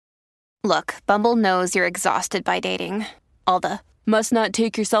Look, Bumble knows you're exhausted by dating. All the, must not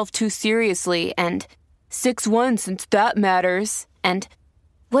take yourself too seriously, and 6'1" since that matters. And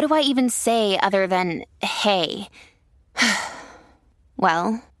what do I even say other than, hey?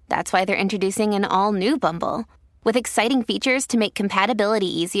 Well, that's why they're introducing an all-new Bumble, with exciting features to make compatibility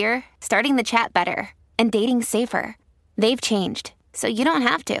easier, starting the chat better, and dating safer. They've changed, so you don't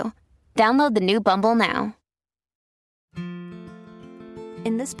have to. Download the new Bumble now.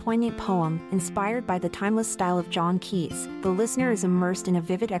 In this poignant poem, inspired by the timeless style of John Keats, the listener is immersed in a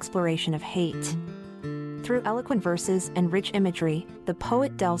vivid exploration of hate. Through eloquent verses and rich imagery, the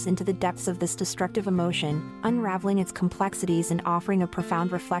poet delves into the depths of this destructive emotion, unraveling its complexities and offering a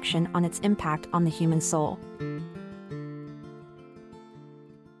profound reflection on its impact on the human soul.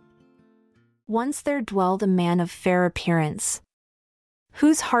 Once there dwelled a man of fair appearance,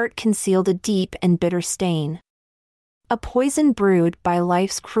 whose heart concealed a deep and bitter stain, a poison brewed by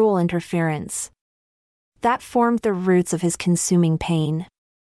life's cruel interference, that formed the roots of his consuming pain.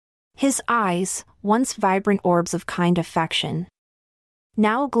 His eyes, once vibrant orbs of kind affection,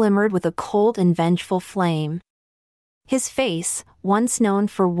 now glimmered with a cold and vengeful flame. His face, once known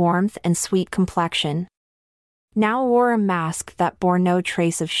for warmth and sweet complexion, now wore a mask that bore no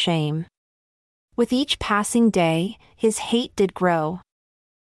trace of shame. With each passing day, his hate did grow,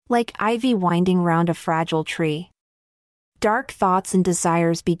 like ivy winding round a fragile tree. Dark thoughts and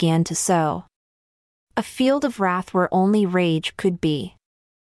desires began to sow, a field of wrath where only rage could be.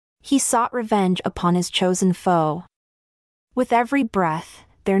 He sought revenge upon his chosen foe. With every breath,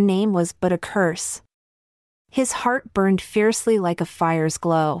 their name was but a curse. His heart burned fiercely like a fire's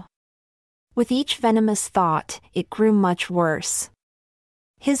glow. With each venomous thought, it grew much worse.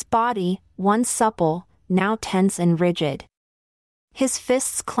 His body, once supple, now tense and rigid. His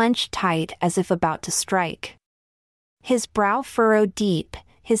fists clenched tight as if about to strike. His brow furrowed deep,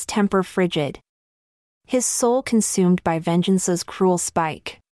 his temper frigid. His soul consumed by vengeance's cruel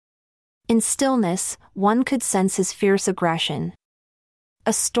spike. In stillness, one could sense his fierce aggression.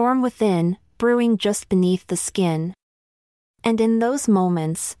 A storm within, brewing just beneath the skin. And in those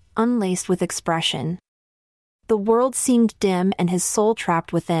moments, unlaced with expression, the world seemed dim and his soul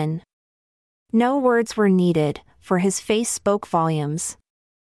trapped within. No words were needed, for his face spoke volumes.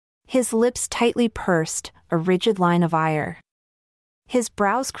 His lips tightly pursed, a rigid line of ire. His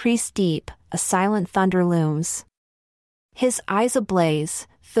brows creased deep, a silent thunder looms. His eyes ablaze,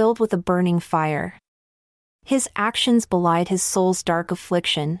 filled with a burning fire. His actions belied his soul's dark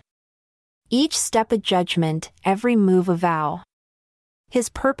affliction. Each step a judgment, every move a vow. His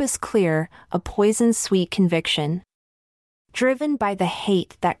purpose clear, a poison's sweet conviction. Driven by the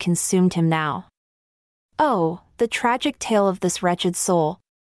hate that consumed him now. Oh, the tragic tale of this wretched soul,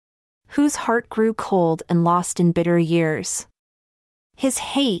 whose heart grew cold and lost in bitter years. His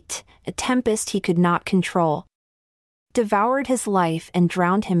hate, a tempest he could not control, devoured his life and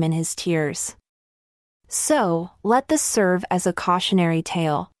drowned him in his tears. So, let this serve as a cautionary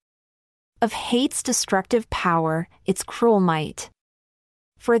tale of hate's destructive power, its cruel might.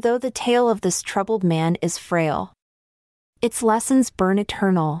 For though the tale of this troubled man is frail, its lessons burn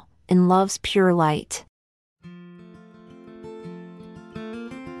eternal in love's pure light.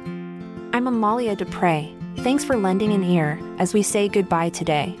 I'm Amalia Dupre. Thanks for lending an ear as we say goodbye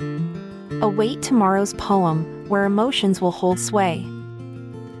today. Await tomorrow's poem where emotions will hold sway.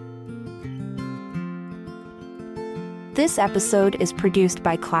 This episode is produced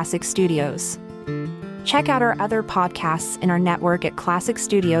by Klassic Studios. Check out our other podcasts in our network at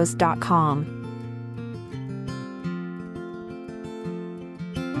klassicstudios.com.